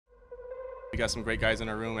We got some great guys in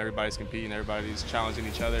our room. Everybody's competing, everybody's challenging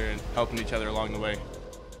each other and helping each other along the way.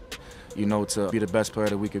 You know, to be the best player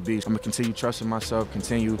that we could be. I'm going to continue trusting myself,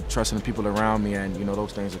 continue trusting the people around me, and, you know,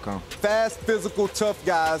 those things will come. Fast, physical, tough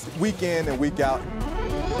guys, week in and week out.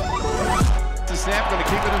 The snap, going to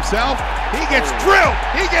keep it himself. He gets drilled.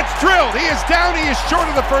 He gets drilled. He is down. He is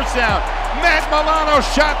short of the first down. Matt Milano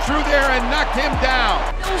shot through there and knocked him down.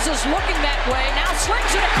 Bills is looking that way. Now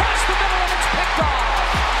slings it across the middle and it's picked off.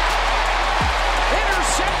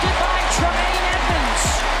 Intercepted by Tremaine Edmunds.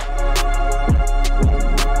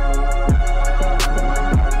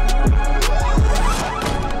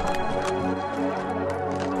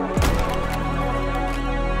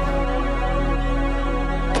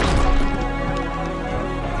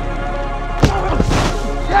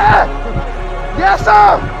 Yes,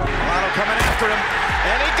 sir! Milano coming after him,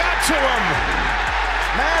 and he got to him.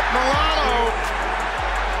 Matt Milano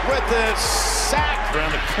with the sack.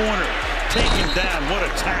 Around the corner, take him down. What a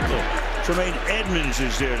tackle. Tremaine Edmunds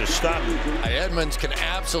is there to stop him. Edmunds can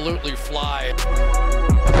absolutely fly.